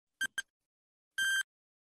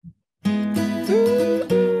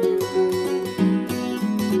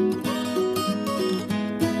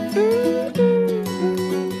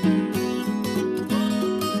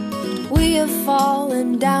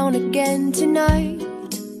night.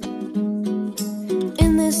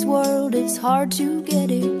 In this world it's hard to get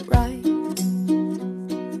it right.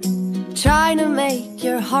 Trying to make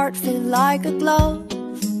your heart fit like a glove.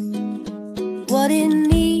 What it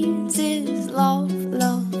needs is love,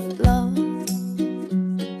 love, love.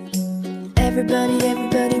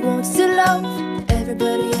 Everybody wants to love.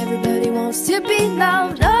 Everybody wants to be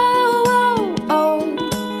loved. Oh, oh, oh,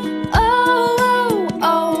 oh, oh,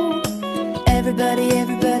 oh.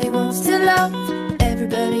 Everybody wants to love.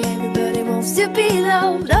 Everybody wants to be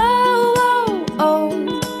loved. Oh, oh, oh,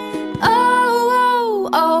 oh,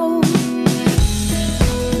 oh, oh.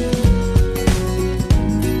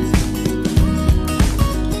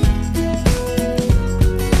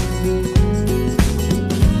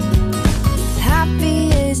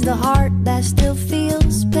 The heart that still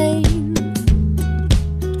feels pain.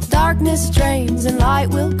 Darkness drains and light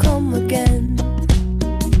will come again.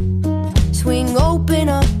 Swing open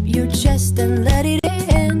up your chest and let it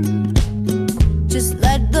in. Just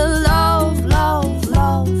let the love, love,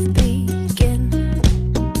 love begin.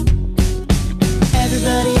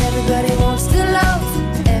 Everybody wants to love.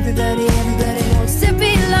 Everybody wants to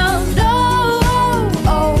be loved. Oh,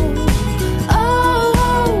 oh,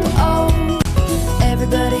 oh.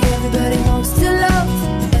 Everybody wants to love.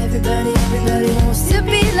 Everybody wants to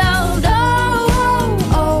be loved. Oh,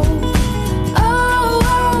 oh, oh,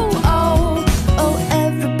 oh, oh, oh.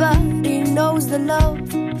 Everybody knows the love.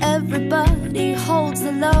 Everybody holds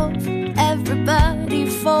the love. Everybody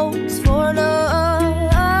falls for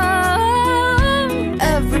love.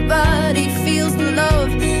 Everybody feels the love.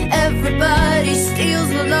 Everybody steals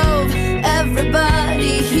the love.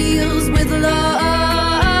 Everybody heals with love.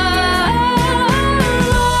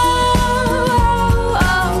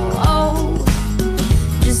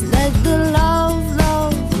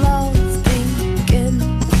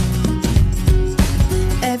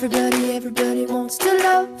 Everybody wants to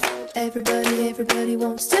love. Everybody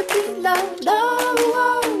wants to be loved. Oh,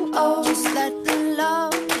 oh, oh. Just let the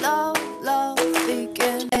love, love, love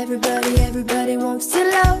begin. Everybody wants to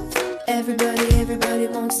love. Everybody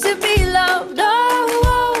wants to be loved. Oh,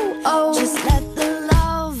 oh, oh. Just let the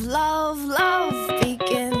love, love, love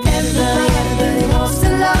begin. Everybody wants to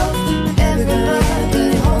love. Everybody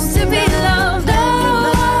wants to be loved.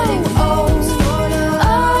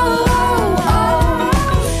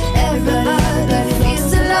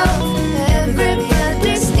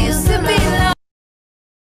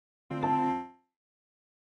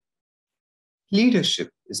 Leadership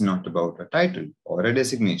is not about a title or a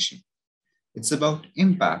designation. It's about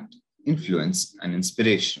impact, influence, and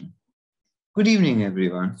inspiration. Good evening,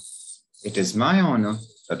 everyone. It is my honor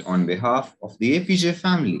that on behalf of the Apeejay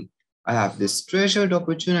family, I have this treasured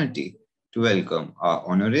opportunity to welcome our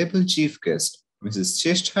Honorable Chief Guest, Mrs.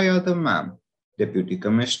 Cheshta Yadav Ma'am, Deputy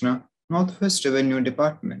Commissioner, Northwest Revenue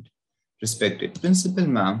Department, respected Principal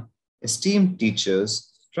Ma'am, esteemed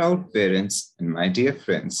teachers, proud parents, and my dear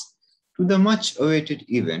friends, to the much-awaited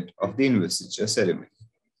event of the Investiture Ceremony.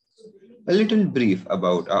 A little brief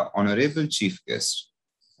about our Honorable Chief Guest.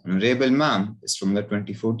 Honorable Ma'am is from the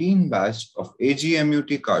 2014 batch of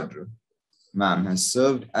AGMUT Cadre. Ma'am has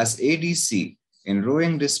served as ADC in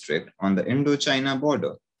Roing District on the Indo-China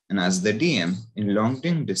border and as the DM in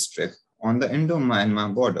Longting District on the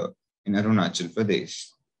Indo-Myanmar border in Arunachal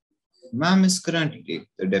Pradesh. Ma'am is currently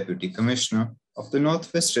the Deputy Commissioner of the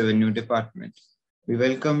Northwest Revenue Department. We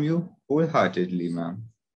welcome you wholeheartedly, ma'am.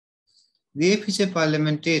 The Apeejay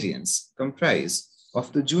parliamentarians comprise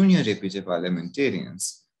of the junior Apeejay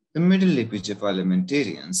parliamentarians, the middle Apeejay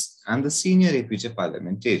parliamentarians, and the senior Apeejay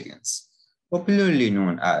parliamentarians, popularly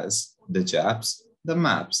known as the JAPs, the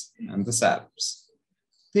MAPs, and the SAPs.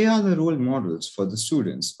 They are the role models for the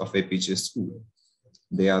students of Apeejay School.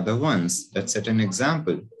 They are the ones that set an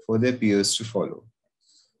example for their peers to follow.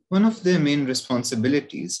 One of their main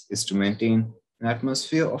responsibilities is to maintain an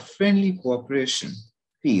atmosphere of friendly cooperation,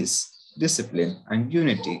 peace, discipline, and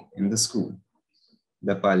unity in the school.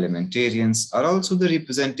 The parliamentarians are also the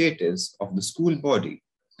representatives of the school body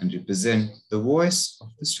and represent the voice of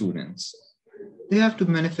the students. They have to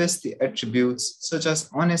manifest the attributes such as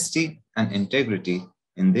honesty and integrity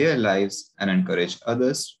in their lives and encourage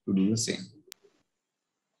others to do the same.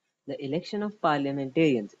 The election of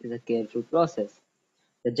parliamentarians is a careful process.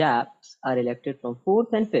 The JAPs are elected from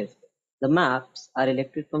 4th and 5th. The MAPs are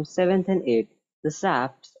elected from 7th and 8th. The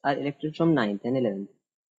SAPs are elected from 9th and 11th.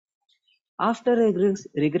 After a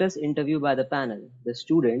rigorous interview by the panel, the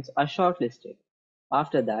students are shortlisted.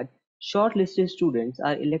 After that, shortlisted students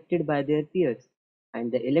are elected by their peers,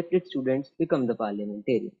 and the elected students become the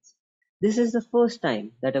parliamentarians. This is the first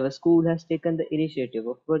time that our school has taken the initiative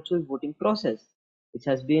of virtual voting process. which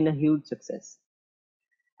has been a huge success.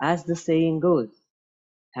 As the saying goes,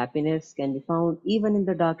 happiness can be found even in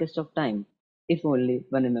the darkest of time, if only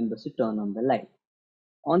one remembers to turn on the light.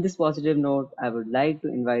 On this positive note, I would like to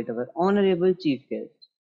invite our honorable chief guest,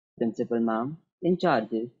 Principal Ma'am, in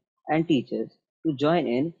charges, and teachers to join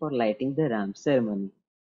in for lighting the ramp ceremony.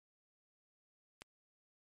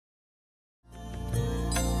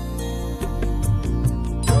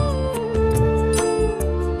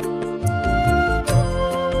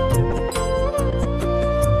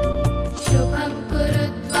 शुभं कुरु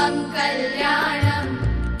त्वं कल्याणम्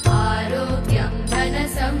आरोग्यं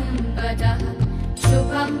धनसम्पदः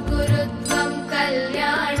शुभं कुरु त्वं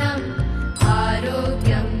कल्याणम्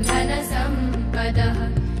आरोग्यं धनसम्पदः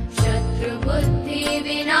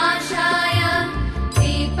शत्रुबुद्धिविनाशाय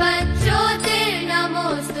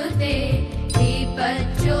दीपज्योतिर्नमोऽस्तु ते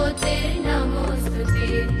दीपज्योतिर्नमोऽस्तु ते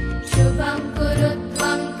शुभं कुरु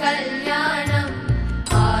त्वं कल्याणम्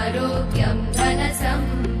आरोग्यं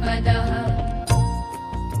धनसम्पदः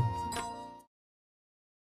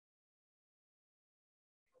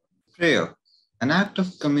Prayer, an act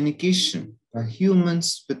of communication by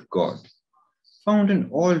humans with God. Found in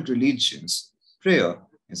all religions, prayer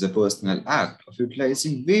is a personal act of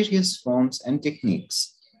utilizing various forms and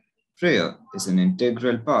techniques. Prayer is an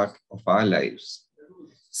integral part of our lives.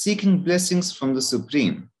 Seeking blessings from the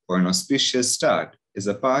Supreme for an auspicious start is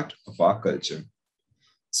a part of our culture.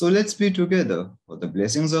 So let's be together for the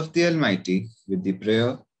blessings of the Almighty with the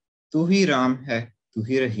prayer, Tu hi Ram hai, Tu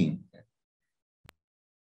hi Rahim hai.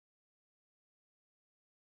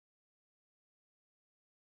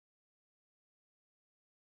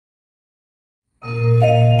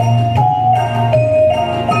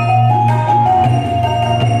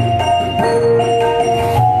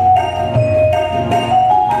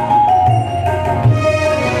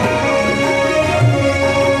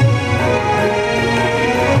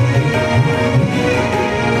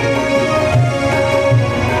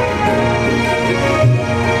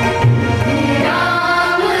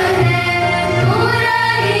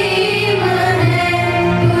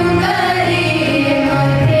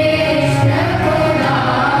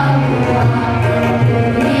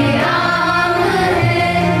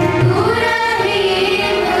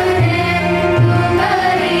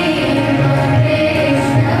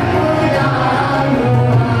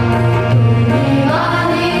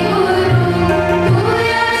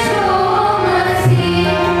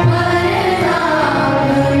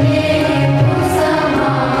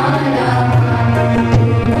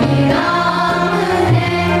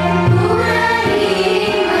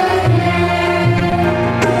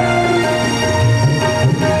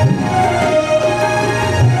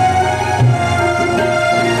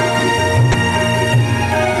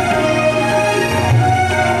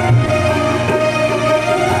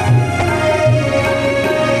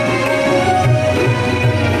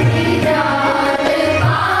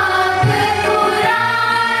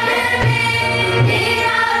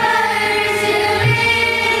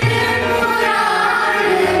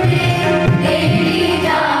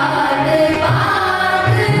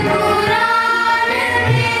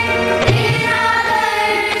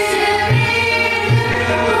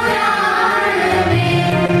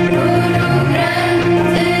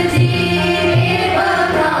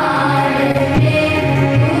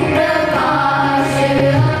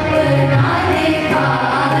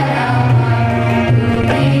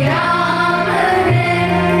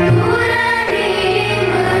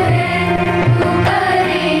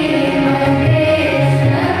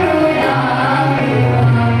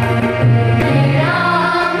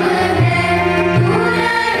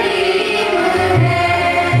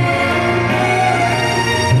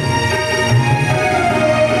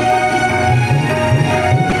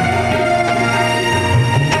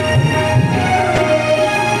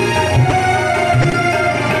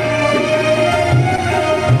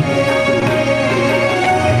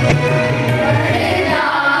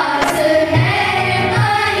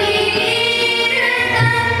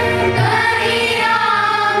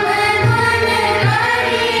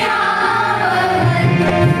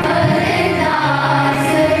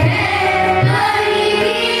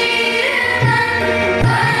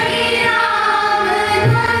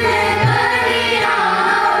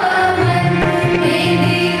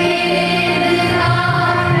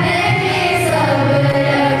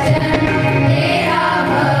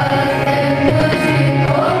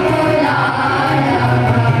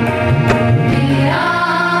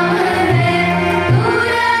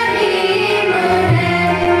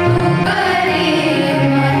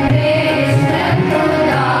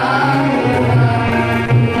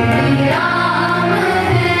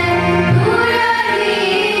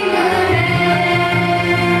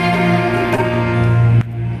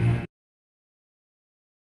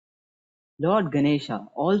 Lord Ganesha,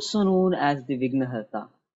 also known as the Vignaharta,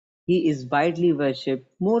 he is widely worshipped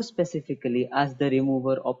more specifically as the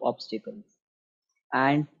remover of obstacles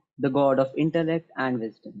and the god of intellect and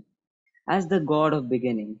wisdom. As the god of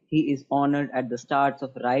beginning, he is honored at the starts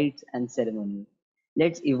of rites and ceremonies.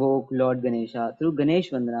 Let's evoke Lord Ganesha through Ganesh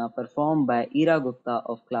Vandana performed by Ira Gupta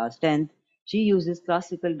of class 10th. She uses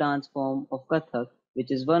classical dance form of Kathak, which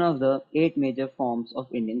is one of the 8 major forms of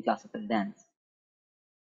Indian classical dance.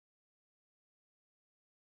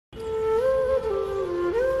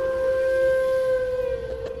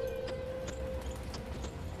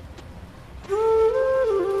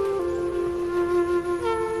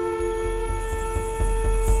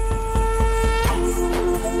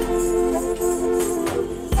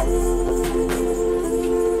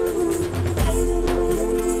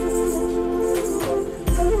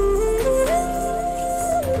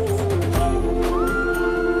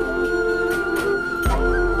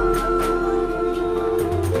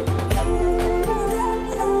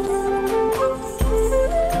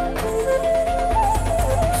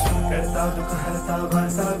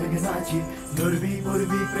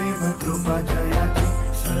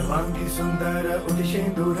 सर्वांगी सुंदर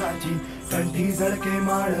उदिशेंदुराची कंठी झळके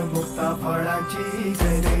माळ मुक्ता फळाची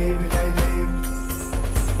जय देव जय देव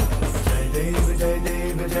जय देव जय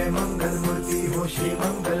देव जय मंगल मूर्ती हो श्री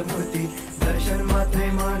मंगल मूर्ती दर्शन मात्रे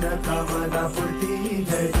मान कामना पूर्ती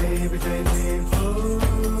जय देव ओ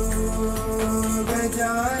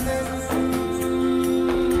गजानन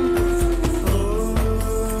ओ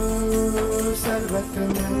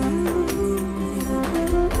सर्वतमन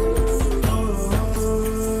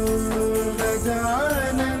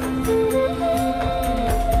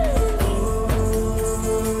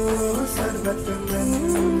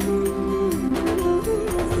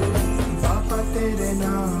तेरे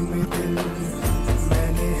नाम दिल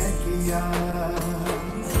मैंने है किया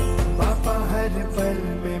पापा हर पल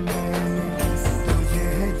में मैंने तुझे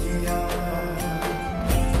है जिया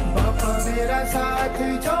पापा मेरा साथ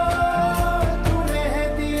जो तूने है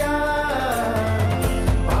दिया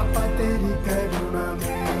पापा तेरी करुणा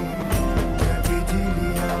में कभी जी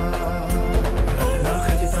लिया लाख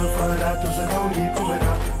सफरा तू सगौली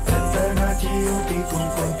कुमरा सत्तरनाची उठी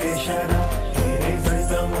कुमकुम केशरा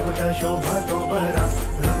शोभा तो बरा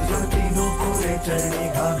रंजोती नो पूरे चरणी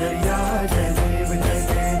घाघरिया जय देव जय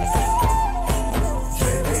देव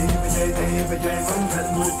जय देव जय देव जय मंगल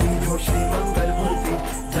मूर्ति हो श्री मंगल मूर्ति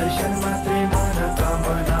दर्शन मात्रे मन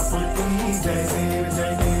कामना पूर्ति जय देव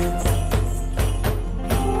जय देव।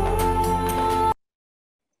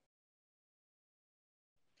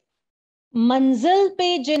 मंजिल पे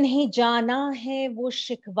जिन्हें जाना है वो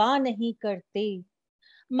शिकवा नहीं करते,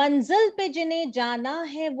 मंजिल पे जिन्हें जाना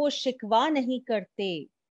है वो शिकवा नहीं करते,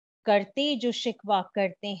 करते जो शिकवा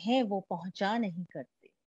करते हैं वो पहुंचा नहीं करते.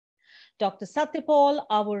 Dr. Satyapal,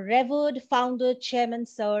 our revered founder, chairman,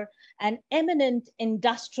 sir, an eminent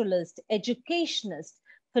industrialist, educationist,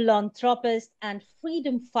 philanthropist, and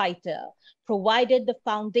freedom fighter, provided the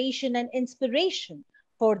foundation and inspiration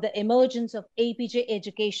for the emergence of APJ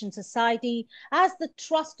Education Society as the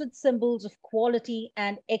trusted symbols of quality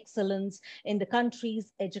and excellence in the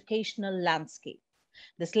country's educational landscape.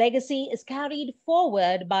 This legacy is carried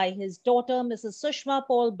forward by his daughter, Mrs. Sushma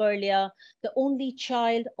Paul Burlia, the only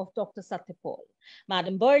child of Dr. Satyapal.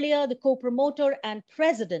 Madam Burlia, the co-promoter and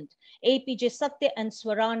president, APJ Satya and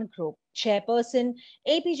Swaran Group, chairperson,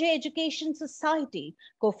 APJ Education Society,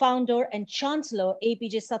 co-founder and chancellor,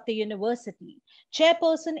 APJ Satya University,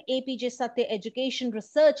 chairperson, APJ Satya Education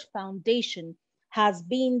Research Foundation, has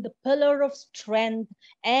been the pillar of strength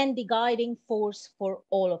and the guiding force for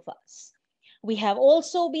all of us. We have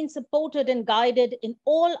also been supported and guided in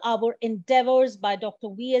all our endeavors by Dr.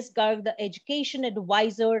 V.S. Garg, the Education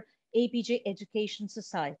Advisor, APJ Education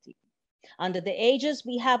Society. Under the aegis,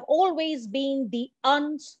 we have always been the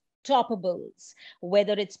unstoppables.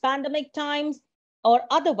 Whether it's pandemic times or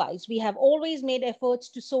otherwise, we have always made efforts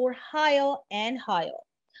to soar higher and higher.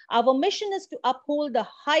 Our mission is to uphold the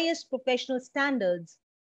highest professional standards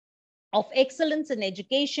of excellence in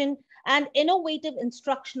education and innovative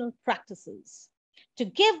instructional practices, to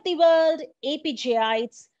give the world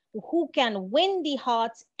APJites who can win the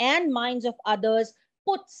hearts and minds of others,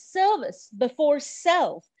 put service before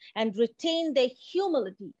self, and retain their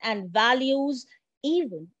humility and values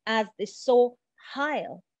even as they soar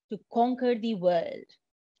higher to conquer the world.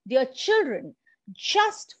 Dear children,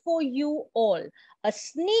 just for you all, a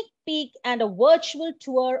sneak peek and a virtual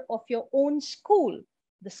tour of your own school,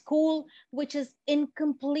 the school which is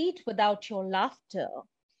incomplete without your laughter,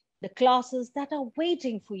 the classes that are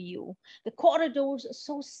waiting for you, the corridors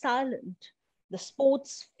so silent, the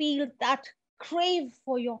sports field that crave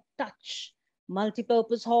for your touch,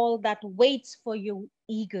 multipurpose hall that waits for you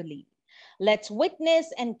eagerly. Let's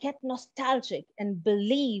witness and get nostalgic and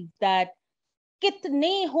believe that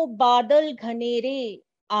कितने हो बादल घनेरे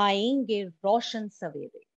आएंगे रोशन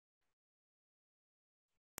सवेरे.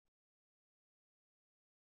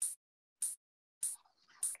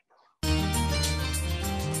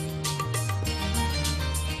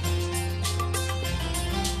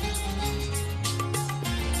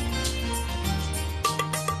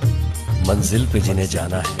 मंजिल पे जिन्हें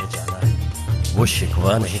जाना है वो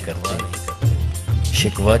शिकवा नहीं करते,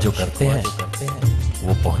 शिकवा जो करते हैं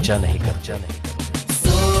वो पहुंचा नहीं करते.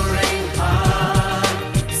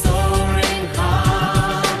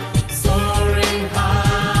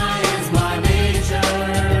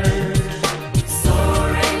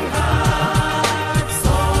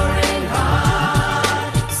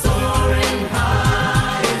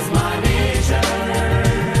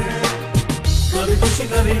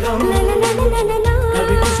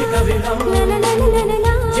 कभी खुशी कभी गम,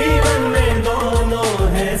 जीवन में दोनों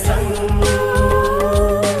है संग.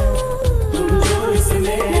 तुम जो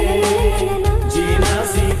इसमें जीना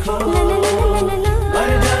सीखो, भर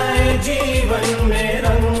जाए जीवन में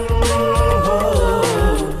रंग हो.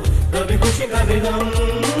 कभी खुशी कभी गम.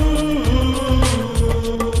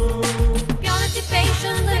 Purity,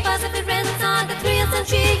 patience, and perseverance are the three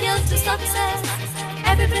essentials to success.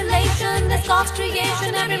 Every relation is God's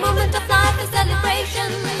creation. Every moment of life is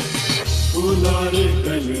celebration. फूल और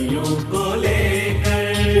कलियों को लेकर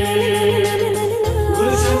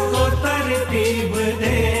गुलशन को तरतीब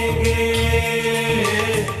देंगे,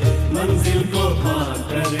 मंजिल को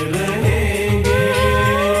पाकर रहेंगे,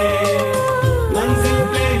 मंजिल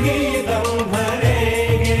पे ही दम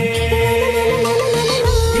भरेंगे.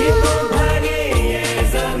 गीतों भरी ये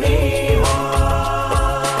ज़मीं हो,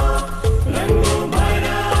 रंगों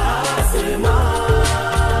भरा आसमां,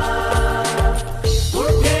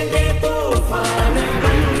 उठेंगे तूफान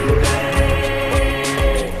बनकर,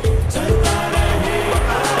 चलता रहे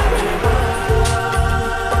कारवां.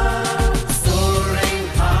 Soaring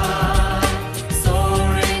high,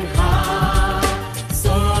 soaring high,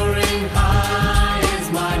 soaring high is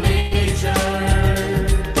my nature.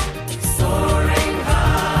 Soaring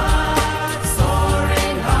high,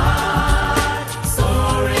 soaring high,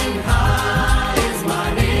 soaring high is my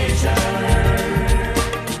nature.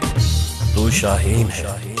 तू शाहीन है,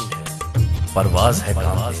 परवाज है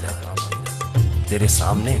काम तेरा, तेरे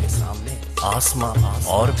सामने आसमां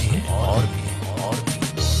और भी है, और भी है, और भी है.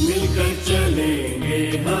 मिलकर चलेंगे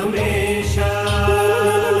हमेशा,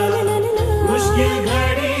 मुश्किल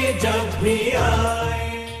घड़ी जब भी आए.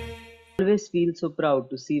 Always feel so proud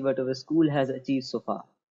to see what our school has achieved so far,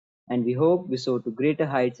 and we hope we soar to greater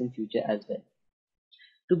heights in future as well.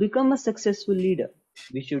 To become a successful leader,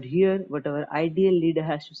 we should hear what our ideal leader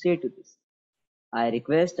has to say to this. I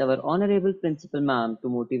request our Honorable Principal Ma'am to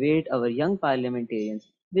motivate our young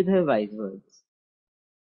parliamentarians with her wise words.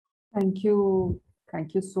 Thank you.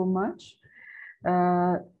 Thank you so much.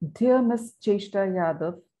 Dear Miss Cheshta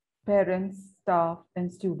Yadav, parents, staff,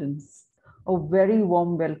 and students, a very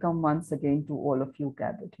warm welcome once again to all of you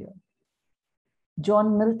gathered here.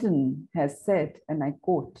 John Milton has said, and I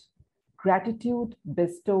quote, "Gratitude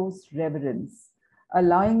bestows reverence,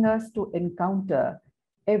 allowing us to encounter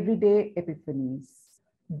everyday epiphanies,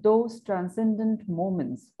 those transcendent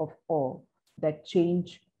moments of awe that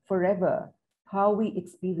change forever how we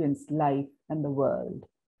experience life and the world,"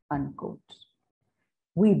 unquote.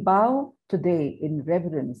 We bow today in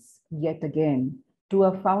reverence yet again to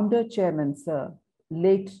our founder chairman, sir,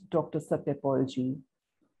 late Dr. Satyapalji,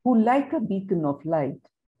 who like a beacon of light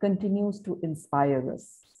continues to inspire us.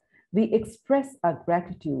 We express our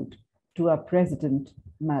gratitude to our president,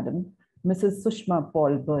 Madam Mrs. Sushma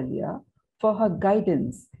Paul Burlia, for her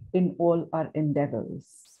guidance in all our endeavors.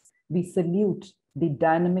 We salute the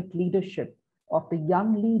dynamic leadership of the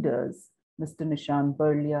young leaders, Mr. Nishan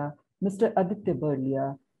Burlia, Mr. Aditya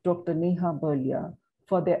Burlia, Dr. Neha Burlia,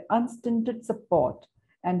 for their unstinted support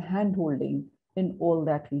and handholding in all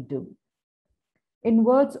that we do. In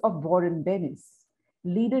words of Warren Bennis,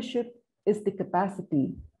 leadership is the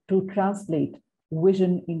capacity to translate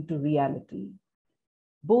vision into reality.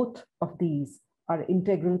 Both of these are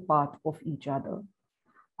integral part of each other.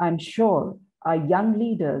 I'm sure our young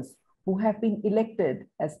leaders who have been elected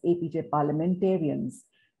as APJ parliamentarians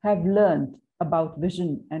have learned about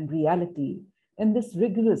vision and reality in this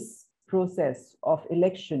rigorous process of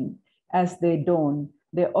election as they don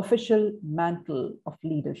their official mantle of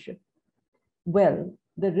leadership. Well,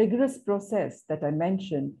 the rigorous process that I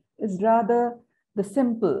mentioned is rather the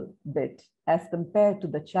simple bit as compared to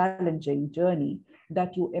the challenging journey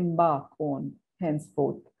that you embark on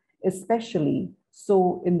henceforth, especially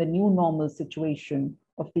so in the new normal situation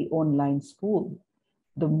of the online school.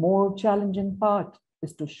 The more challenging part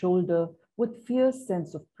is to shoulder with fierce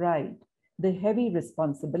sense of pride the heavy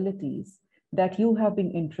responsibilities that you have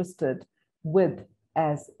been entrusted with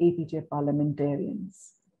as APJ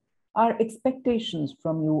parliamentarians. Our expectations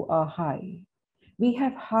from you are high. We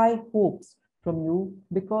have high hopes from you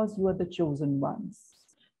because you are the chosen ones.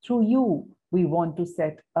 Through you, we want to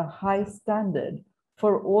set a high standard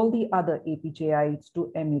for all the other APJites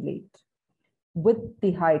to emulate. With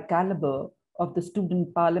the high caliber of the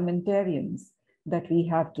student parliamentarians that we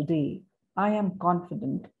have today, I am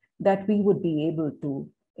confident that we would be able to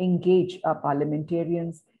engage our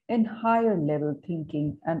parliamentarians in higher level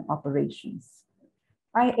thinking and operations.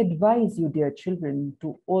 I advise you, dear children,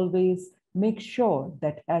 to always make sure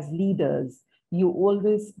that as leaders,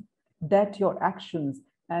 that your actions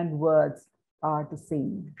and words are the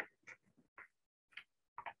same.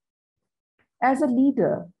 As a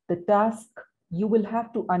leader, the task you will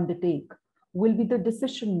have to undertake will be the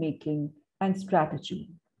decision-making and strategy.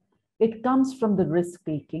 It comes from the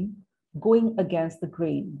risk-taking, going against the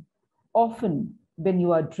grain. Often, when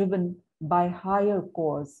you are driven by higher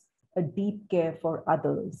cause, a deep care for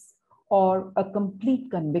others, or a complete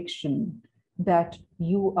conviction that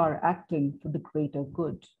you are acting for the greater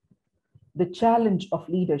good. The challenge of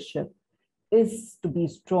leadership is to be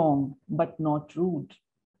strong but not rude,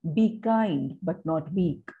 be kind but not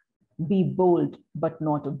weak, be bold but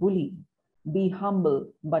not a bully, be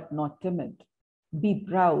humble but not timid, be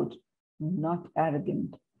proud, not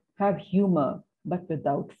arrogant, have humor but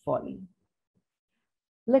without folly.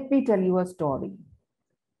 Let me tell you a story.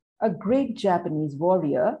 A great Japanese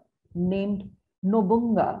warrior named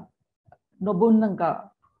Nobunaga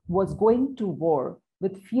was going to war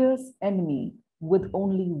with fierce enemy with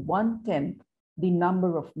only 1/10 the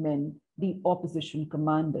number of men the opposition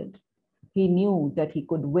commanded. He knew that he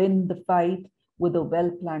could win the fight with a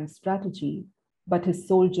well-planned strategy, but his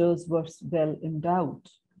soldiers were well endowed.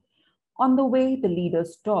 On the way, the leader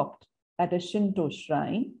stopped at a Shinto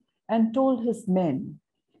shrine and told his men,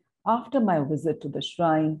 "After my visit to the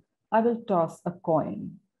shrine, I will toss a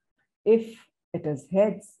coin. If it is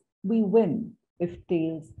heads, we win. If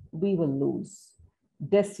tails, we will lose.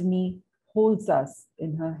 Destiny holds us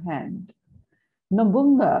in her hand."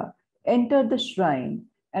 Nobunaga entered the shrine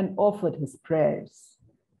and offered his prayers.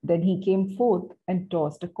 Then he came forth and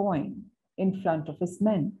tossed a coin in front of his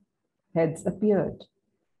men. Heads appeared.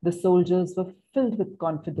 The soldiers were filled with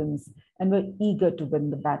confidence and were eager to win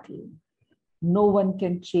the battle. "No one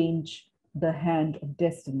can change the hand of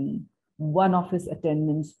destiny," one of his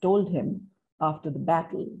attendants told him after the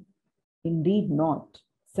battle. "Indeed not,"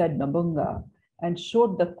 said Nobunaga, and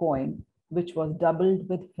showed the coin, which was doubled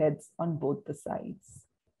with heads on both the sides.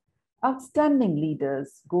 Outstanding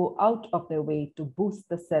leaders go out of their way to boost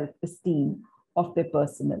the self-esteem of their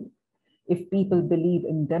personnel. If people believe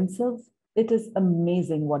in themselves, it is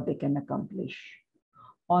amazing what they can accomplish.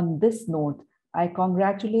 On this note, I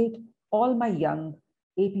congratulate all my young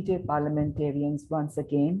APJ parliamentarians once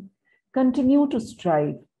again. Continue to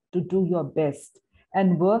strive to do your best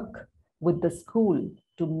and work with the school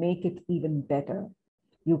to make it even better.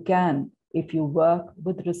 You can if you work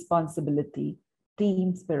with responsibility,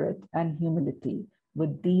 team spirit, and humility.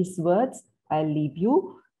 With these words, I leave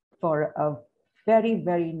you for a very,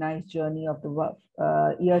 very nice journey of the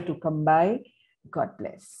year to come by. God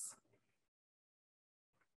bless.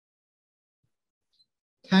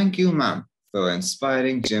 Thank you, ma'am, for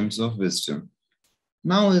inspiring gems of wisdom.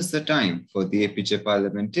 Now is the time for the APJ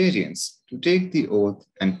parliamentarians to take the oath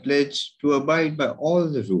and pledge to abide by all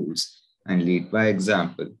the rules and lead by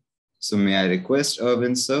example. So may I request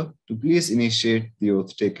Irvin, sir, to please initiate the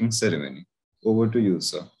oath-taking ceremony. Over to you,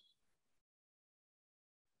 sir.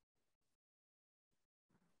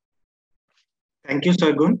 Thank you,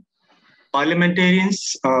 Sargun.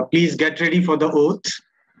 Parliamentarians, please get ready for the oath.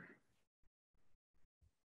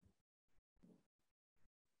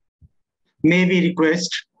 May we request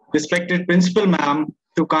respected Principal Ma'am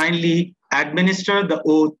to kindly administer the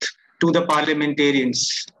oath to the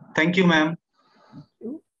parliamentarians. Thank you, ma'am.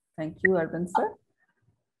 Thank you, Arvind sir.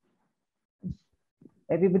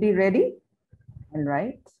 Everybody ready? All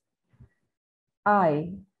right.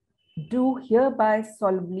 I do hereby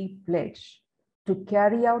solemnly pledge to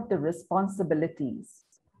carry out the responsibilities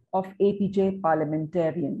of APJ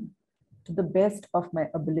parliamentarian to the best of my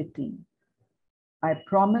ability. I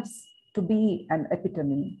promise to be an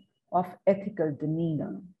epitome of ethical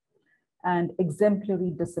demeanor and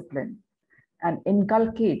exemplary discipline, and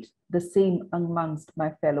inculcate the same amongst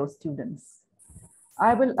my fellow students.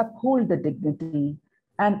 I will uphold the dignity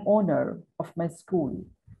and honor of my school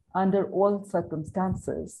under all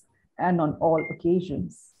circumstances and on all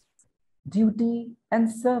occasions. Duty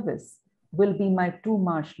and service will be my two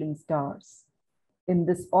marshalling stars in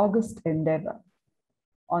this august endeavor.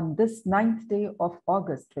 On this 9th day of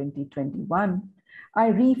August 2021, I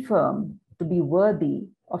reaffirm to be worthy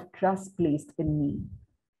of trust placed in me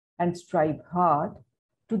and strive hard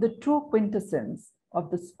to the true quintessence of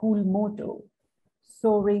the school motto,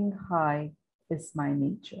 soaring high is my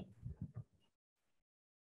nature.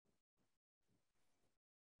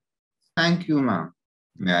 Thank you, ma'am.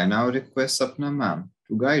 May I now request Sapna ma'am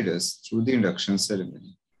to guide us through the induction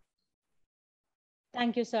ceremony.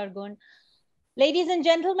 Thank you, Sargun. Ladies and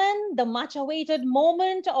gentlemen, the much awaited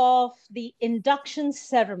moment of the induction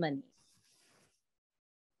ceremony.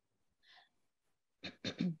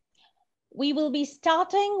 We will be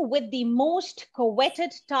starting with the most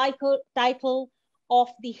coveted title of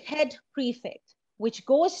the head prefect, which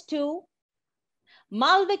goes to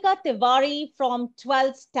Malvika Tiwari from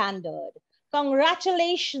 12th standard.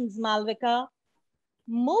 Congratulations, Malvika.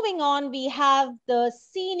 Moving on, we have the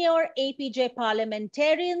senior APJ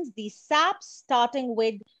parliamentarians, the SAPs, starting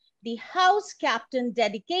with the House Captain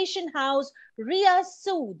Dedication House, Ria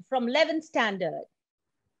Sood from 11th standard.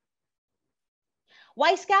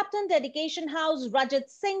 Vice Captain Dedication House, Rajat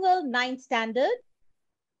Singhal, 9th standard.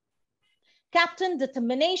 Captain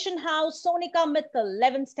Determination House, Sonika Mittal,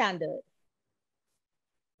 11th standard.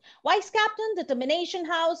 Vice Captain Determination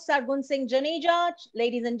House, Sargun Singh Janeja.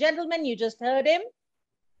 Ladies and gentlemen, you just heard him.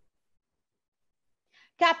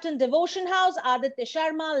 Captain Devotion House, Aditya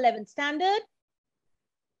Sharma, 11th standard.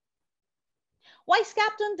 Vice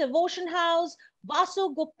Captain Devotion House,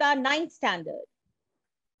 Vasu Gupta, 9th standard.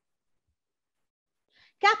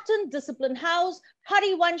 Captain Discipline House,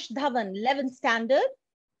 Harivansh Dhawan, 11th standard.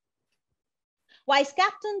 Vice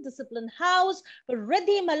Captain Discipline House,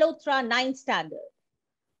 Riddhi Malhotra, 9th standard.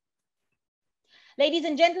 Ladies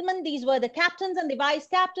and gentlemen, these were the captains and the vice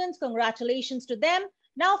captains. Congratulations to them.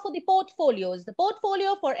 Now for the portfolios. The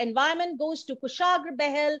portfolio for environment goes to Kushagra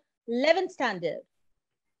Behel, 11th standard.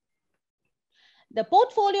 The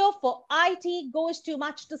portfolio for IT goes to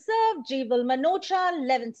Much to Serve, Jeeval Manocha,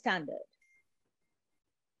 11th standard.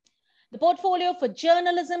 The portfolio for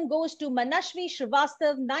journalism goes to Manashvi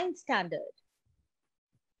Srivastav, 9th standard.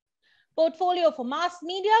 Portfolio for mass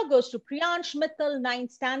media goes to Priyansh Mittal,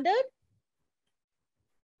 9th standard.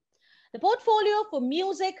 The portfolio for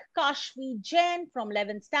music, Kashvi Jain from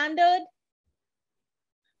 11th standard.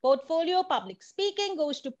 Portfolio public speaking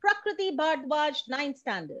goes to Prakriti Bhardwaj, 9th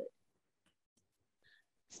standard.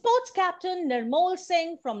 Sports captain Nirmol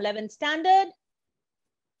Singh from 11th standard.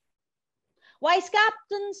 Vice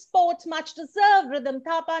captain sports Much Deserved Rhythm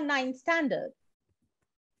Thapa, 9th standard.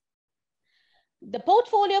 The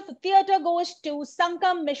portfolio for theatre goes to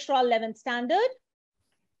Sankam Mishra, 11th standard.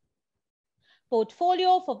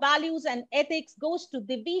 Portfolio for values and ethics goes to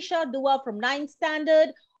Divisha Dua from 9th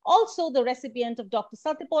standard, also the recipient of Dr.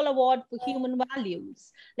 Satyapal Award for Human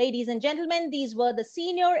Values. Ladies and gentlemen, these were the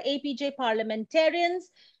senior APJ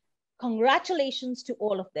parliamentarians. Congratulations to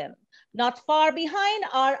all of them. Not far behind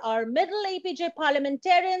are our middle APJ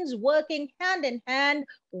parliamentarians working hand in hand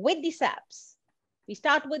with the SAPs. We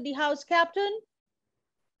start with the House Captain.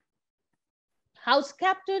 House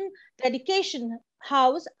Captain, Dedication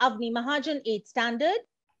House, Avni Mahajan, 8th standard.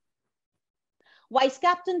 Vice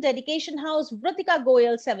Captain, Dedication House, Vritika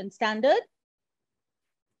Goyal, 7th standard.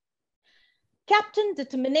 Captain,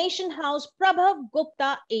 Determination House, Prabhav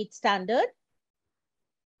Gupta, 8th standard.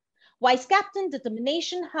 Vice Captain,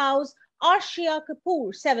 Determination House, Arshia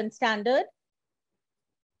Kapoor, 7th standard.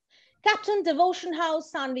 Captain, Devotion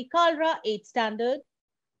House, Sanvi Kalra, 8th standard.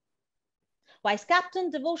 Vice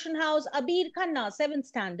Captain, Devotion House, Abir Khanna, 7th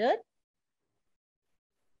standard.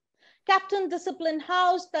 Captain, Discipline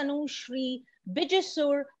House, Tanu Shri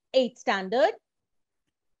Bijisur, 8th standard.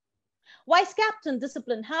 Vice Captain,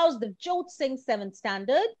 Discipline House, Devjot Singh, 7th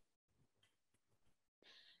standard.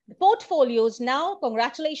 The portfolios now,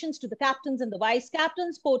 congratulations to the captains and the vice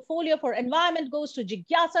captains. Portfolio for environment goes to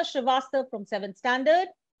Jigyasa Srivastav from 7th standard.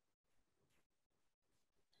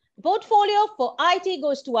 The portfolio for IT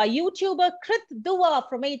goes to our YouTuber Krit Dua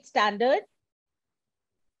from 8th standard.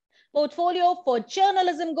 Portfolio for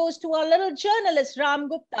journalism goes to our little journalist Ram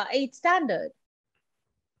Gupta, 8th standard.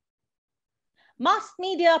 Mass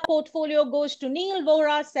media portfolio goes to Neil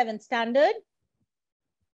Vora, 7th standard.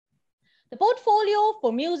 The portfolio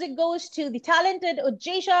for music goes to the talented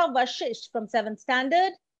Ujjesha Vashisht from 7th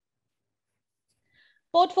standard.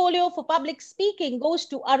 Portfolio for public speaking goes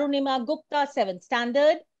to Arunima Gupta, 7th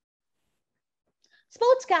standard.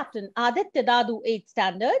 Sports Captain Aditya Dadu, 8th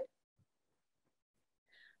Standard.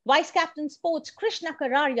 Vice Captain Sports Krishna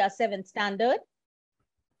Kararia, 7th Standard.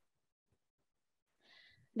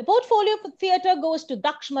 The portfolio for theatre goes to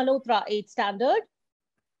Daksh Malhotra, 8th Standard.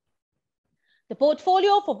 The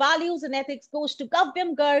portfolio for values and ethics goes to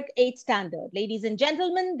Gavyam Garg, 8th Standard. Ladies and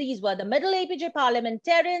gentlemen, these were the middle APJ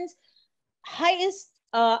parliamentarians.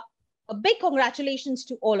 A big congratulations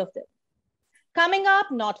to all of them. Coming up,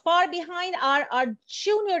 not far behind, are our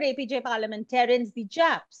junior APJ parliamentarians, the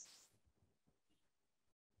JAPs.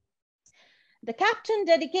 The Captain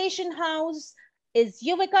Dedication House is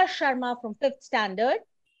Yuvika Sharma from 5th Standard.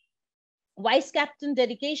 Vice Captain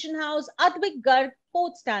Dedication House, Advik Garg,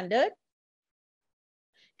 4th Standard.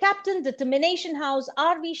 Captain Determination House,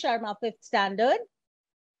 R.V. Sharma, 5th Standard.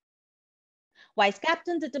 Vice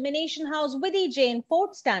Captain Determination House, Vidhi Jain,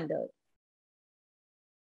 4th Standard.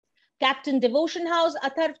 Captain Devotion House,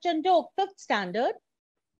 Atharv Chandok, 5th Standard.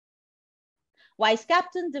 Vice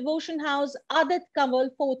Captain Devotion House, Adit Kamal,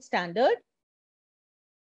 4th Standard.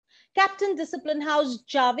 Captain Discipline House,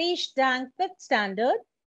 Javesh Dang, 5th Standard.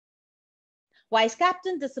 Vice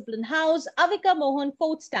Captain Discipline House, Avika Mohan,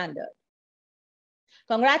 4th Standard.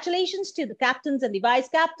 Congratulations to the captains and the vice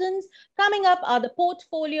captains. Coming up are the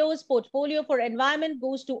portfolios. Portfolio for environment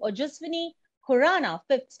goes to Ojaswini Khurana,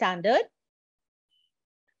 5th Standard.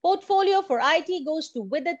 Portfolio for IT goes to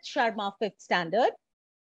Vidit Sharma, 5th Standard.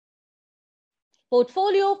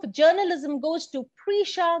 Portfolio for journalism goes to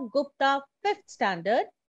Prisha Gupta, 5th Standard.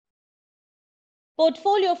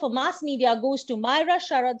 Portfolio for mass media goes to Myra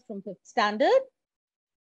Sharad from 5th Standard.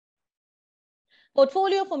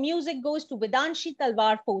 Portfolio for music goes to Vedanshi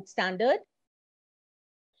Talwar, 4th Standard.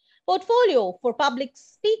 Portfolio for public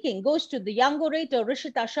speaking goes to the young orator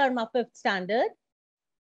Rishita Sharma, 5th Standard.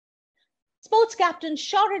 Sports Captain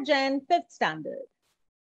Shaurya Jain, 5th Standard.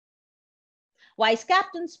 Vice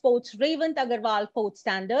Captain Sports Revant Agarwal, 4th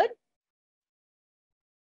Standard.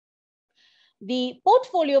 The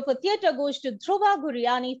portfolio for theatre goes to Dhruva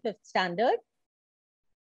Guriani, 5th Standard.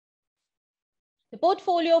 The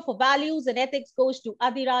portfolio for values and ethics goes to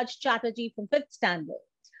Adiraj Chatterjee from 5th Standard.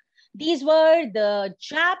 These were the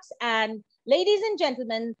JAPs, and ladies and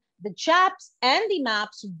gentlemen, the JAPs and the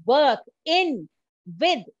MAPs work in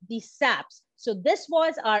with the SAPs. So this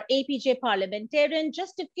was our APJ parliamentarian.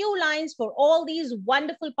 Just a few lines for all these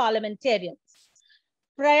wonderful parliamentarians.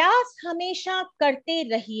 प्रयास हमेशा करते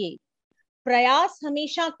रहिए, प्रयास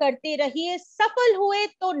हमेशा करते रहिए, सफल हुए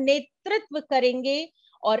तो नेतृत्व करेंगे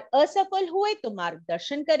और असफल हुए तो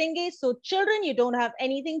मार्गदर्शन करेंगे. So children, you don't have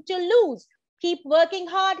anything to lose. Keep working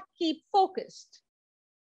hard, keep focused.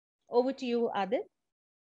 Over to you, Adit.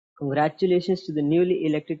 Congratulations to the newly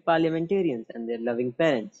elected parliamentarians and their loving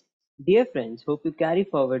parents. Dear friends, hope you carry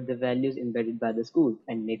forward the values embedded by the school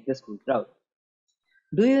and make the school proud.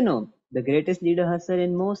 Do you know, the greatest leader hustle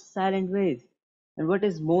in most silent ways. And what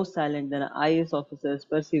is more silent than an IAS officer's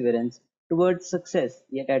perseverance towards success,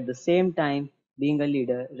 yet at the same time being a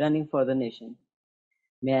leader running for the nation?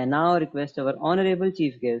 May I now request our honorable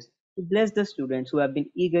chief guest to bless the students who have been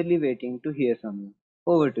eagerly waiting to hear from you.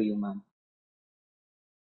 Over to you, ma'am.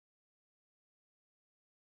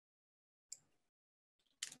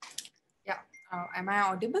 Yeah, am I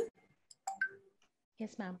audible?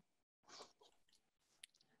 Yes, ma'am.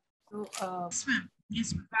 So,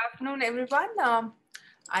 yes, good afternoon, everyone.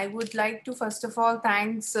 I would like to first of all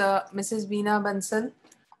thanks Mrs. Veena Bansal,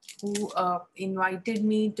 who invited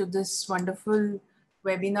me to this wonderful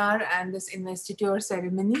webinar and this investiture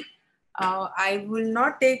ceremony. I will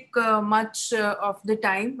not take much of the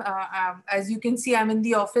time. As you can see, I'm in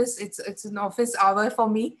the office. It's an office hour for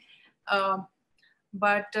me.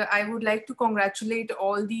 But I would like to congratulate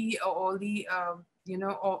all the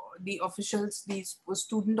officials, these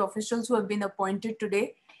student officials who have been appointed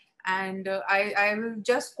today. And I will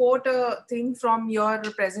just quote a thing from your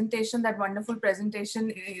presentation, that wonderful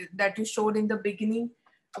presentation that you showed in the beginning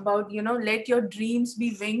about, let your dreams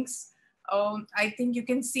be wings. I think you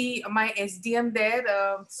can see my SDM there.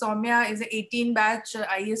 Soumya is an 18 batch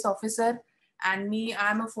IAS officer, and me,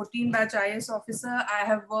 I'm a 14 batch IAS officer. I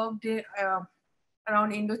have worked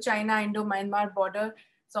around Indo-China, Indo-Myanmar border.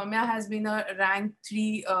 Soumya has been a rank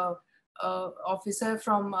 3 officer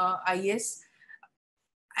from IAS.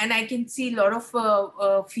 And I can see a lot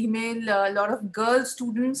of female, a lot of girl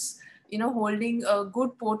students, holding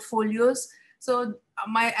good portfolios. So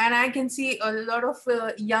I can see a lot of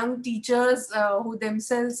young teachers who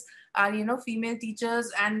themselves are, female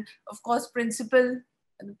teachers, and of course,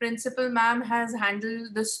 the principal ma'am has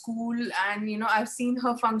handled the school, and I've seen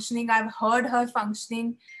her functioning, I've heard her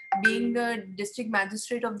functioning, being the district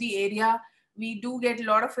magistrate of the area. We do get a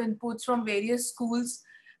lot of inputs from various schools.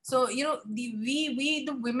 So, we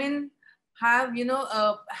the women have,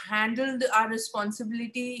 handled our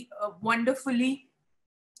responsibility wonderfully.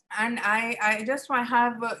 And I just want to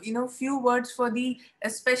have, few words for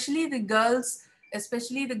especially the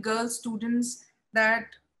girl students, that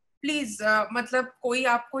please मतलब कोई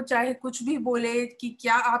आपको चाहे कुछ भी बोले कि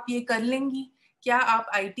क्या आप ये कर लेंगी, क्या आप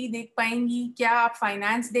आईटी देख पाएंगी, क्या आप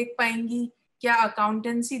फाइनेंस देख पाएंगी, क्या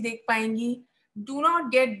अकाउंटेंसी देख पाएंगी, do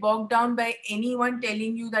not get bogged down by anyone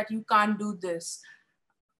telling you that you can't do this.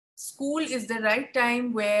 School is the right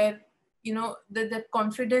time where the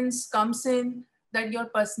confidence comes in, that your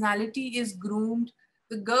personality is groomed.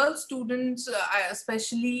 The girl students,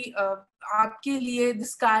 especially, aapke liye the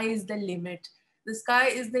sky is the limit. The sky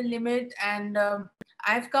is the limit, and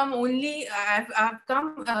I've come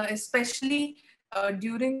especially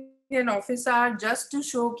during an office hour, just to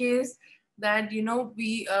showcase that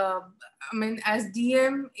we I mean, as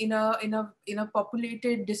DM in a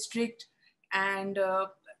populated district, and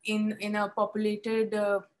in a populated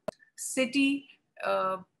city,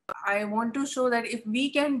 I want to show that if we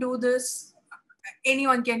can do this,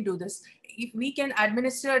 anyone can do this. If we can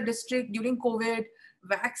administer a district during COVID,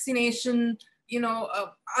 vaccination,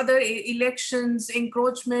 other elections,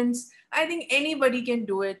 encroachments, I think anybody can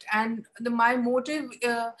do it. And my motive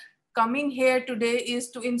coming here today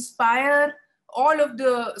is to inspire all of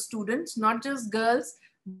the students, not just girls,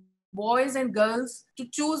 boys and girls, to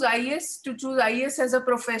choose IAS as a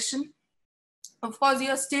profession. Of course,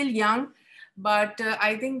 you're still young, but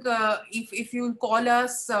I think if you call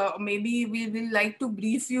us, maybe we will like to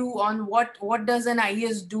brief you on what does an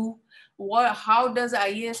IAS do, how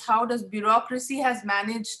does bureaucracy has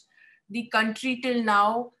managed the country till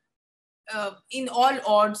now, in all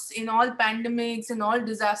odds, in all pandemics, in all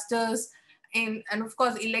disasters. And of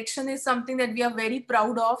course, election is something that we are very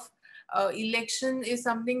proud of. Election is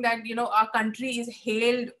something that our country is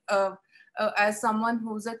hailed as someone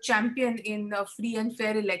who's a champion in free and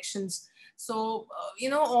fair elections. So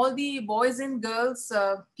all the boys and girls,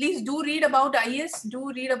 please do read about IAS,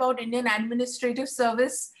 do read about Indian Administrative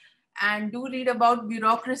Service, and do read about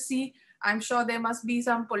bureaucracy. I'm sure there must be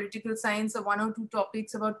some political science or 1 or 2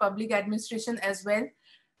 topics about public administration as well.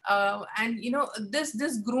 And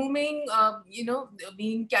this grooming,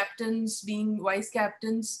 being captains, being vice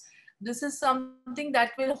captains, this is something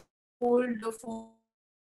that will hold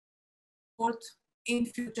forth in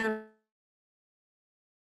future.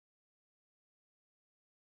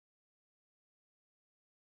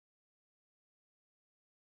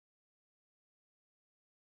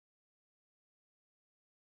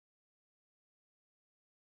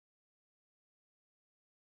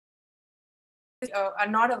 Are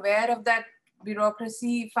not aware of that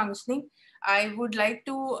bureaucracy functioning, I would like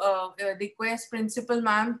to request Principal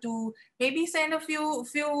Ma'am to maybe send a few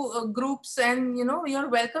groups, and you're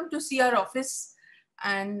welcome to see our office.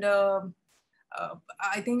 And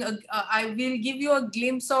I think I will give you a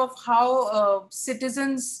glimpse of how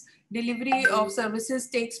citizens delivery of services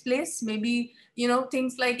takes place. Maybe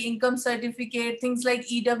things like income certificate, things like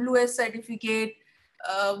EWS certificate.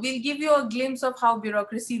 We'll give you a glimpse of how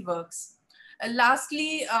bureaucracy works.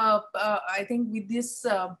 Lastly, I think with this,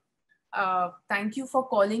 thank you for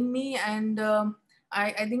calling me. And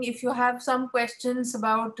I think if you have some questions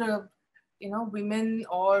about, women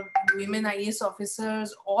or women IAS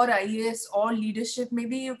officers or IAS or leadership,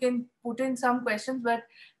 maybe you can put in some questions, but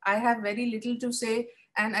I have very little to say.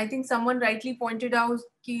 And I think someone rightly pointed out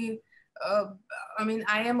that,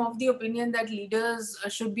 I am of the opinion that leaders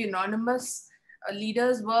should be anonymous. A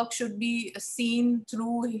leader's work should be seen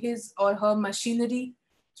through his or her machinery,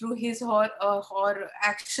 through his or her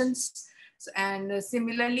actions. And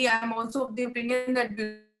similarly, I'm also of the opinion that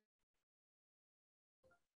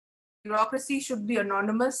bureaucracy should be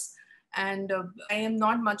anonymous. And I am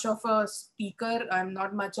not much of a speaker. I'm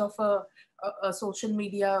not much of a social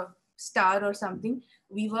media star or something.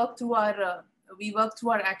 We work through our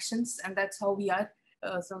actions, and that's how we are.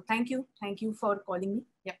 So thank you for calling me.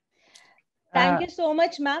 Yeah. Thank you so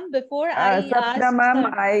much, ma'am. Before I Sapna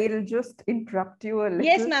ma'am, I'll just interrupt you a little.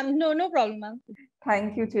 Yes, ma'am. No problem, ma'am.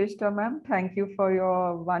 Thank you, Cheshta ma'am. Thank you for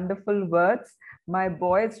your wonderful words. My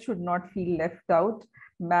boys should not feel left out.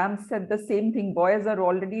 Ma'am said the same thing. Boys are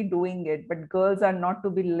already doing it, but girls are not to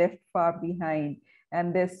be left far behind.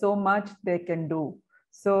 And there's so much they can do.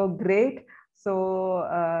 So great. So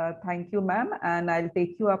thank you, ma'am. And I'll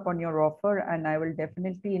take you up on your offer, and I will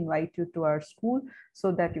definitely invite you to our school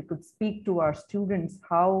so that you could speak to our students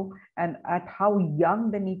how and at how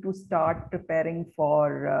young they need to start preparing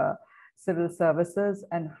for civil services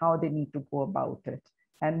and how they need to go about it.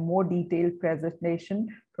 and more detailed presentation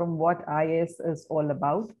from what IAS is all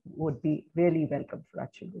about would be really welcome for our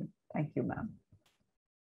children. Thank you, ma'am.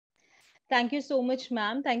 Thank you so much,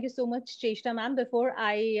 ma'am. Thank you so much, Cheshta, ma'am. Before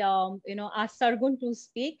I, ask Sargun to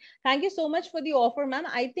speak, thank you so much for the offer, ma'am.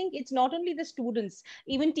 I think it's not only the students,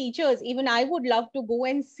 even teachers, even I would love to go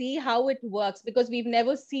and see how it works because we've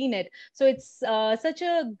never seen it. So it's such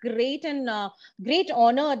a great and great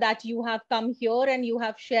honor that you have come here and you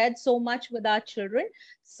have shared so much with our children.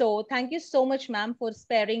 So thank you so much, ma'am, for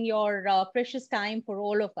sparing your precious time for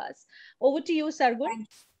all of us. Over to you, Sargun.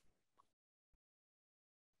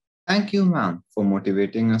 Thank you, ma'am, for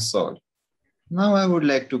motivating us all. Now I would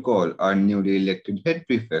like to call our newly elected head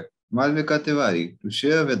prefect, Malvika Tiwari, to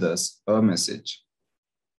share with us her message.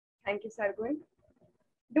 Thank you, Sargun.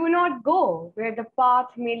 Do not go where the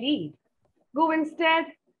path may lead. Go instead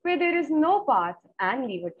where there is no path and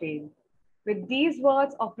leave a trail. With these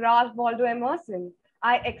words of Ralph Waldo Emerson,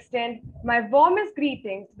 I extend my warmest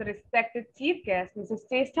greetings to the respected chief guest, Mrs.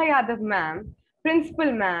 Cheshta Yadav ma'am,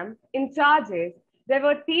 principal ma'am, in charges,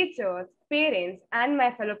 revered teachers, parents, and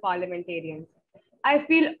my fellow parliamentarians. I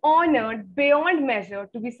feel honored beyond measure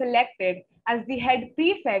to be selected as the head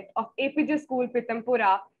prefect of Apeejay School,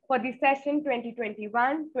 Pitampura for the session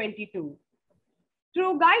 2021-22.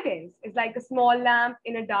 True guidance is like a small lamp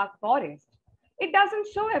in a dark forest. It doesn't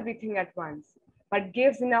show everything at once, but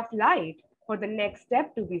gives enough light for the next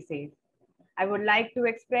step to be safe. I would like to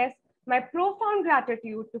express my profound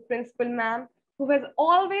gratitude to Principal Ma'am, who has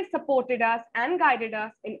always supported us and guided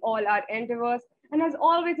us in all our endeavors and has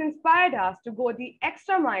always inspired us to go the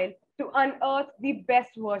extra mile to unearth the best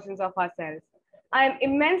versions of ourselves. I am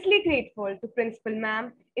immensely grateful to Principal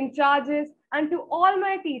Ma'am, in charges, and to all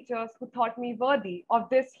my teachers who thought me worthy of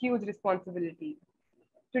this huge responsibility.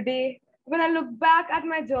 Today, when I look back at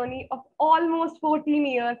my journey of almost 14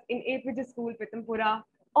 years in Apeejay School, Pitampura,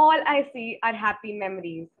 all I see are happy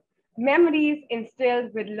memories. Memories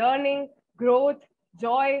instilled with learning, growth,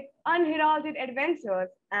 joy, unheralded adventures,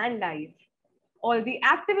 and life. All the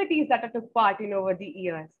activities that I took part in over the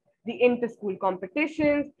years, the inter-school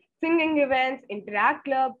competitions, singing events, interact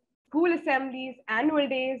club, school assemblies, annual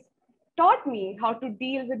days, taught me how to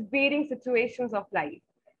deal with varying situations of life.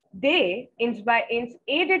 They, inch by inch,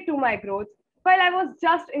 aided to my growth while I was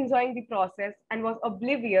just enjoying the process and was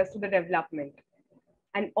oblivious to the development.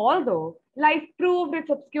 And although life proved its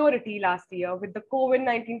obscurity last year with the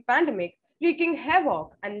COVID-19 pandemic wreaking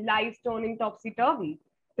havoc and lives turning topsy-turvy,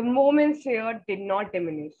 the moments shared did not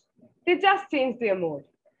diminish. They just changed their mode.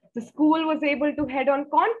 The school was able to head-on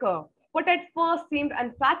conquer what at first seemed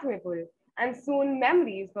unfathomable, and soon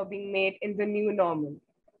memories were being made in the new normal.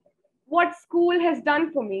 What school has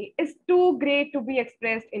done for me is too great to be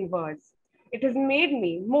expressed in words. It has made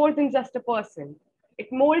me more than just a person.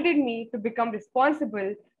 It molded me to become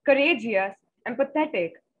responsible, courageous,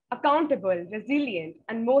 empathetic, accountable, resilient,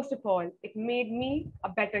 and most of all, it made me a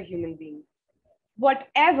better human being.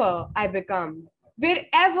 Whatever I become,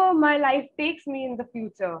 wherever my life takes me in the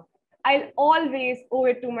future, I'll always owe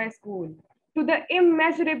it to my school, to the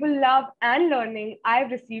immeasurable love and learning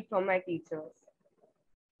I've received from my teachers.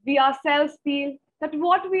 We ourselves feel that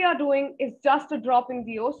what we are doing is just a drop in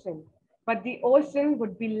the ocean, but the ocean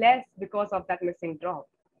would be less because of that missing drop.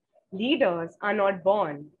 Leaders are not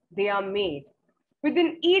born, they are made.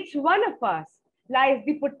 Within each one of us lies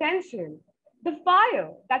the potential, the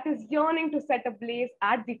fire that is yearning to set ablaze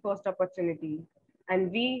at the first opportunity.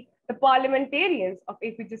 And we, the parliamentarians of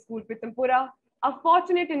Apeejay School, Pitampura, are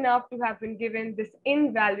fortunate enough to have been given this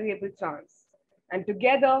invaluable chance. And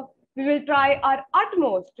together, we will try our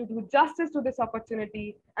utmost to do justice to this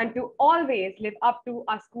opportunity and to always live up to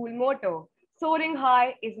our school motto, soaring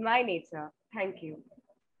high is my nature. Thank you.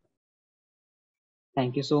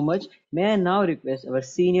 Thank you so much. May I now request our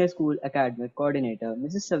Senior School Academic Coordinator,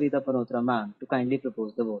 Mrs. Savita Panotra ma'am, to kindly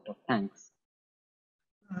propose the vote of thanks.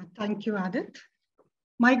 Thank you, Adit.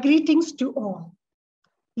 My greetings to all.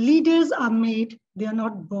 Leaders are made, they are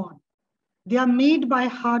not born. They are made by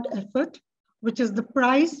hard effort, which is the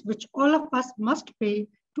price which all of us must pay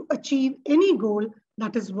to achieve any goal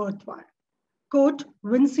that is worthwhile. Quote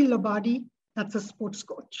Vinci Lombardi, that's a sports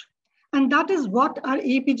coach. And that is what our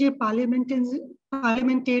Apeejay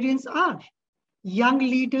parliamentarians are, young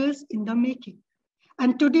leaders in the making.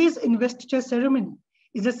 And today's investiture ceremony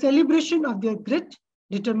is a celebration of their grit,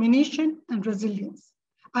 determination, and resilience.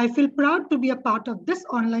 I feel proud to be a part of this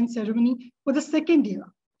online ceremony for the second year.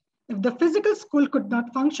 If the physical school could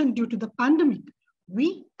not function due to the pandemic,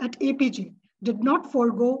 we at Apeejay did not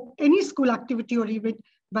forego any school activity or event,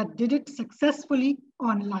 but did it successfully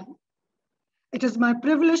online. It is my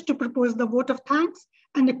privilege to propose the vote of thanks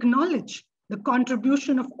and acknowledge the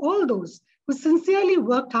contribution of all those who sincerely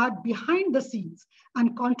worked hard behind the scenes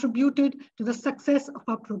and contributed to the success of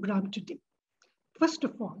our program today. First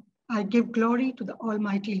of all, I give glory to the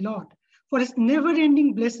Almighty Lord for his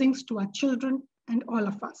never-ending blessings to our children and all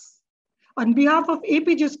of us. On behalf of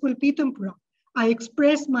Apeejay School, Pitampura, I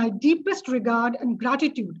express my deepest regard and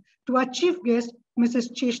gratitude to our chief guest,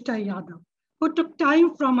 Mrs. Cheshta Yadav, who took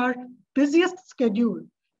time from her busiest schedule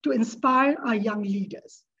to inspire our young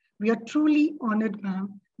leaders. We are truly honored,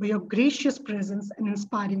 ma'am, by your gracious presence and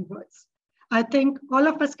inspiring words. I think all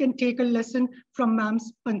of us can take a lesson from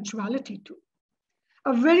ma'am's punctuality too.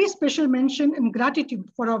 A very special mention and gratitude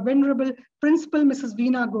for our venerable principal, Mrs.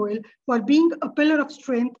 Veena Goyal, for being a pillar of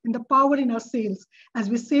strength in the power in our sails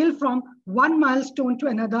as we sail from one milestone to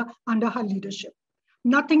another under her leadership.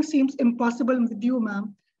 Nothing seems impossible with you,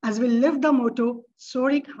 ma'am, as we live the motto,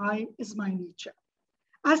 soaring high is my nature.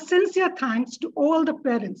 Our sincere thanks to all the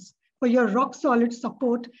parents for your rock-solid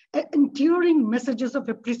support and enduring messages of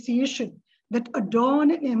appreciation that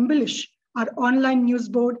adorn and embellish our online news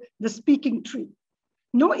board, The Speaking Tree.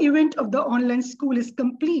 No event of the online school is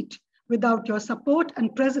complete without your support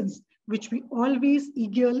and presence, which we always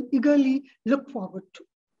eagerly look forward to.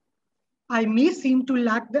 I may seem to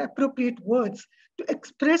lack the appropriate words to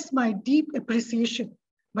express my deep appreciation,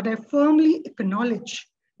 but I firmly acknowledge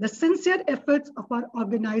the sincere efforts of our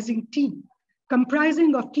organizing team,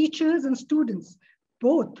 comprising of teachers and students,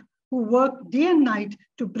 both who work day and night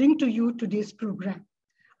to bring to you today's program.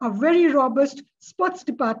 A very robust sports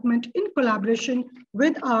department in collaboration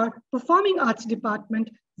with our performing arts department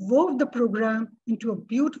wove the program into a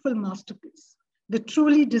beautiful masterpiece. They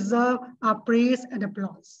truly deserve our praise and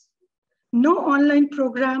applause. No online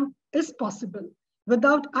program is possible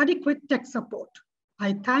without adequate tech support.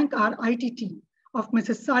 I thank our IT team of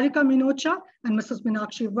Mrs. Sarika Minocha and Mrs.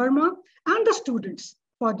 Meenakshi Verma and the students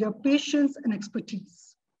for their patience and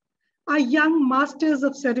expertise. Our young masters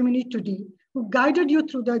of ceremony today who guided you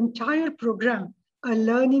through the entire program are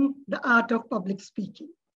learning the art of public speaking.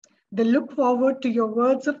 They look forward to your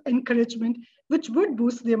words of encouragement, which would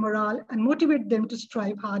boost their morale and motivate them to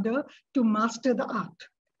strive harder to master the art.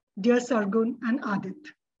 Dear Sargun and Adit,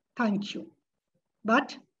 thank you.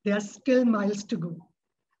 But there are still miles to go.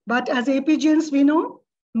 But as Apeejayans, we know,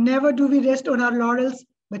 never do we rest on our laurels,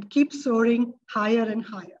 but keep soaring higher and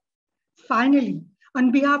higher. Finally,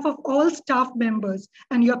 on behalf of all staff members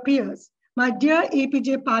and your peers, my dear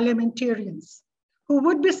Apeejay parliamentarians, who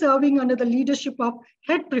would be serving under the leadership of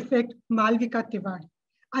Head Prefect Malvika Tiwari,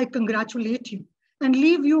 I congratulate you and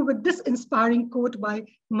leave you with this inspiring quote by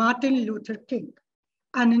Martin Luther King.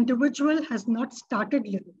 An individual has not started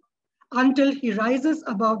living until he rises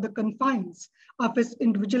above the confines of his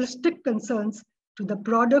individualistic concerns to the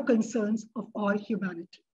broader concerns of all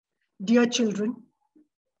humanity. Dear children,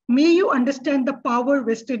 may you understand the power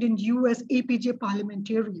vested in you as Apeejay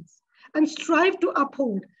parliamentarians and strive to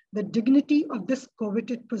uphold the dignity of this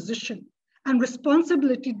coveted position and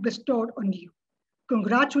responsibility bestowed on you.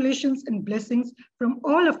 Congratulations and blessings from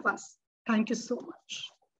all of us. Thank you so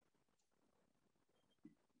much.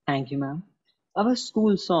 Thank you, ma'am. Our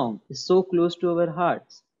school song is so close to our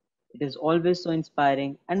hearts. It is always so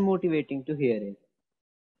inspiring and motivating to hear it.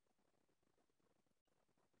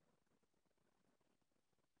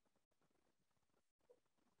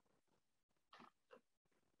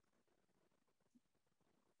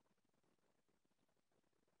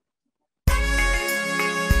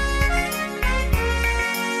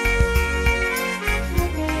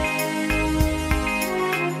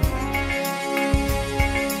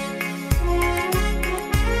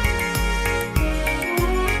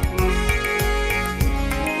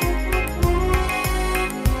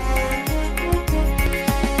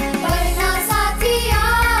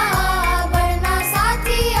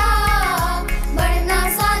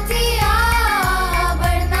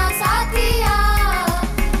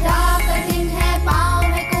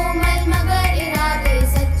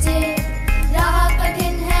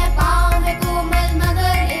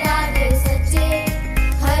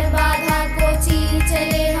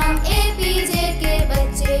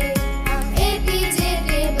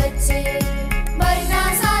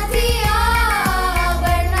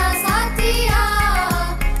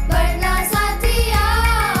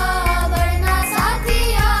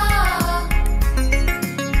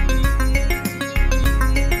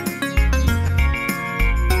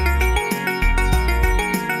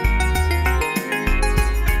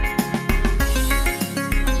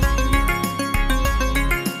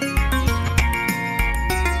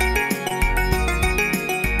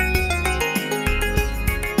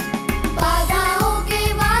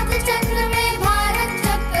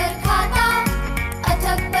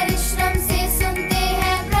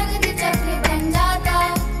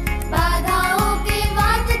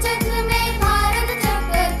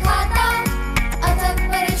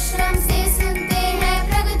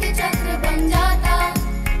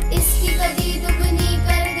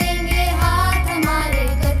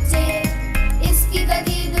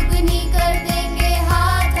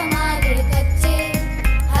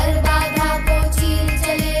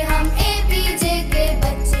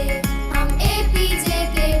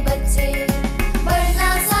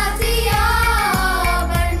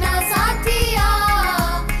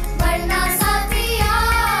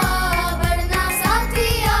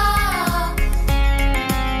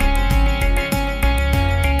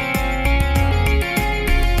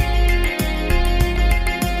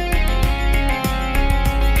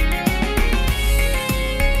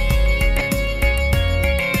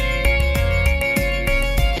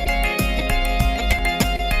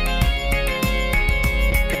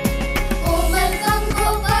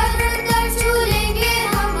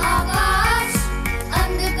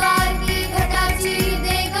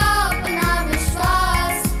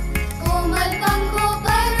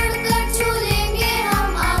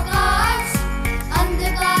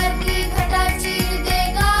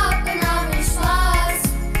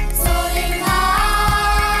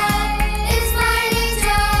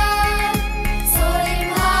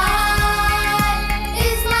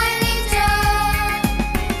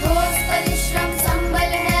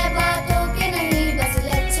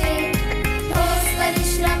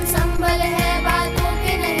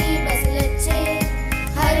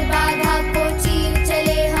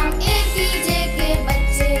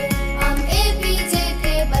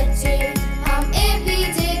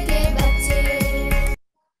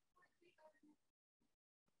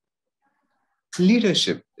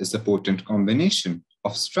 leadership is a potent combination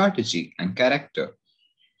of strategy and character.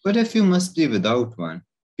 But if you must be without one,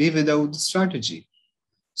 be without the strategy.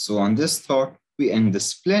 So on this thought, we end this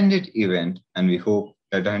splendid event, and we hope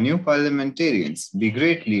that our new parliamentarians be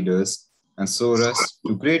great leaders and soar us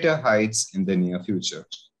to greater heights in the near future.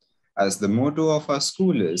 As the motto of our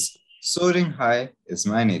school is, soaring high is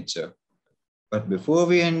my nature. But before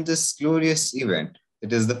we end this glorious event,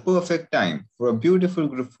 it is the perfect time for a beautiful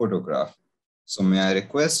group photograph. So may I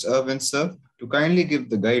request Urban sir to kindly give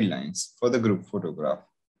the guidelines for the group photograph.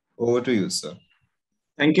 Over to you, sir.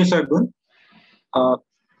 Thank you, Sargun.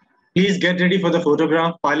 Please get ready for the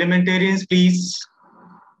photograph. Parliamentarians, please.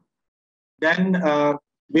 Then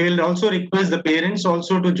we will also request the parents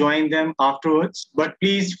also to join them afterwards. But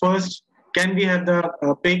please, first, can we have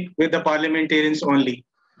the pic with the parliamentarians only?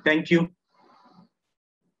 Thank you.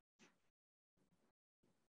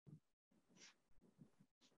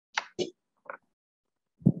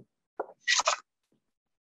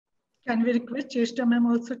 Can we request Cheshta ma'am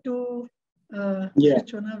also to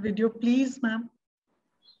switch on our video, please, ma'am,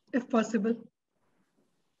 if possible?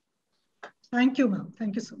 Thank you, ma'am.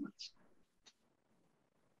 Thank you so much.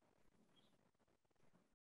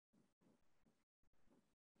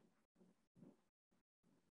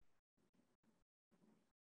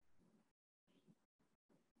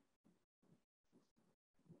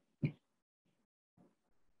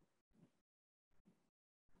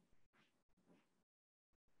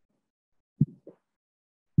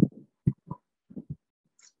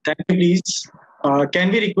 Thank you, please. Can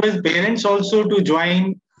we request parents also to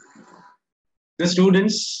join the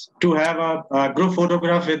students to have a group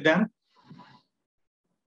photograph with them?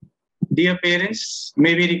 Dear parents,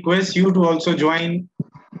 may we request you to also join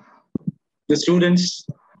the students.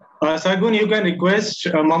 Sargun, you can request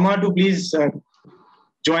Mama to please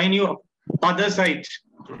join you other side.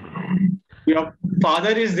 Your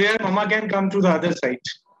father is there, Mama can come to the other side.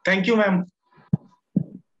 Thank you, ma'am.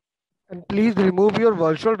 And please remove your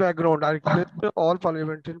virtual background. I request all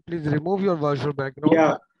parliamentarians, please remove your virtual background.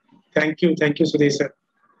 Yeah, thank you, Sudesh sir.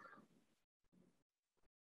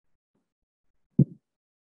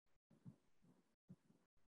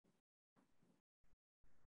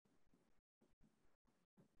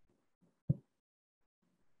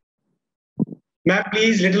 Ma'am,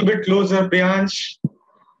 please little bit closer, Priyansh.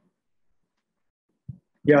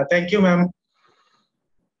 Yeah, thank you, ma'am.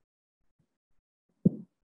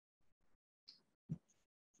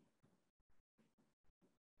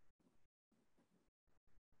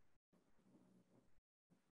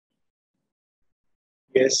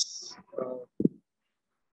 Yes.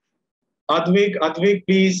 Advik,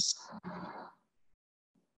 please.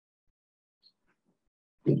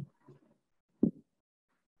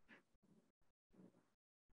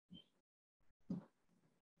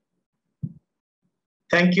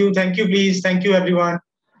 Thank you, please. Thank you, everyone.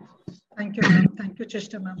 Thank you, ma'am. Thank you,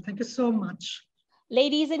 Cheshta ma'am. Thank you so much.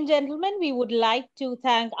 Ladies and gentlemen, we would like to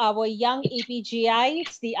thank our young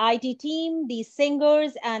APGIs, the IT team, the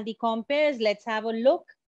singers, and the compares. Let's have a look.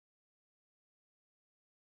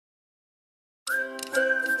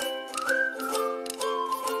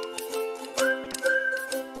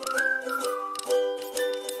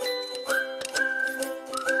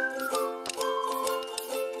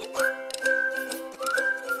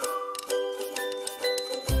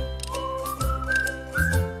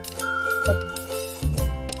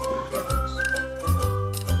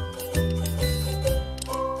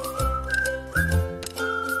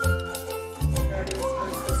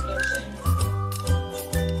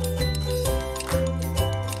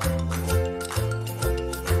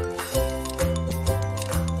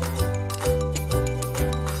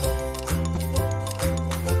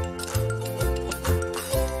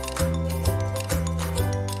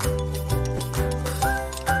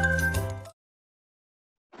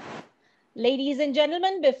 Ladies and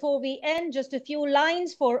gentlemen, before we end, just a few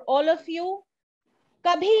lines for all of you.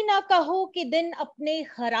 कभी ना कहो कि दिन अपने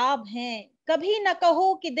खराब हैं, कभी ना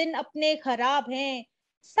कहो कि दिन अपने खराब हैं,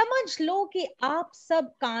 समझ लो कि आप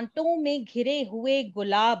सब कांटों में घिरे हुए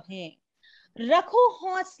गुलाब हैं. रखो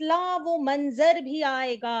हौसला, वो मंजर भी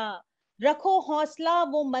आएगा, रखो हौसला,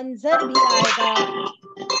 वो मंजर भी आएगा.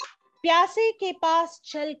 प्यासे के पास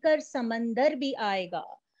चलकर समंदर भी आएगा,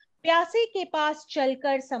 प्यासे के पास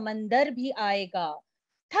चलकर समंदर भी आएगा.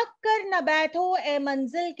 थक कर न बैठो ए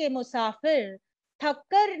मंजिल के मुसाफिर, थक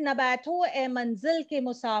कर न बैठो ए मंजिल के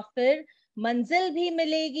मुसाफिर, मंजिल भी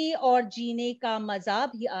मिलेगी और जीने का मजा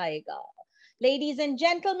भी आएगा. Ladies and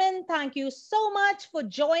gentlemen, thank you so much for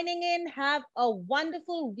joining in. Have a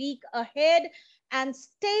wonderful week ahead and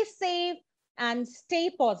stay safe and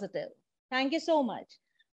stay positive. Thank you so much.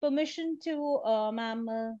 permission to,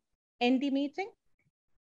 ma'am, end the meeting?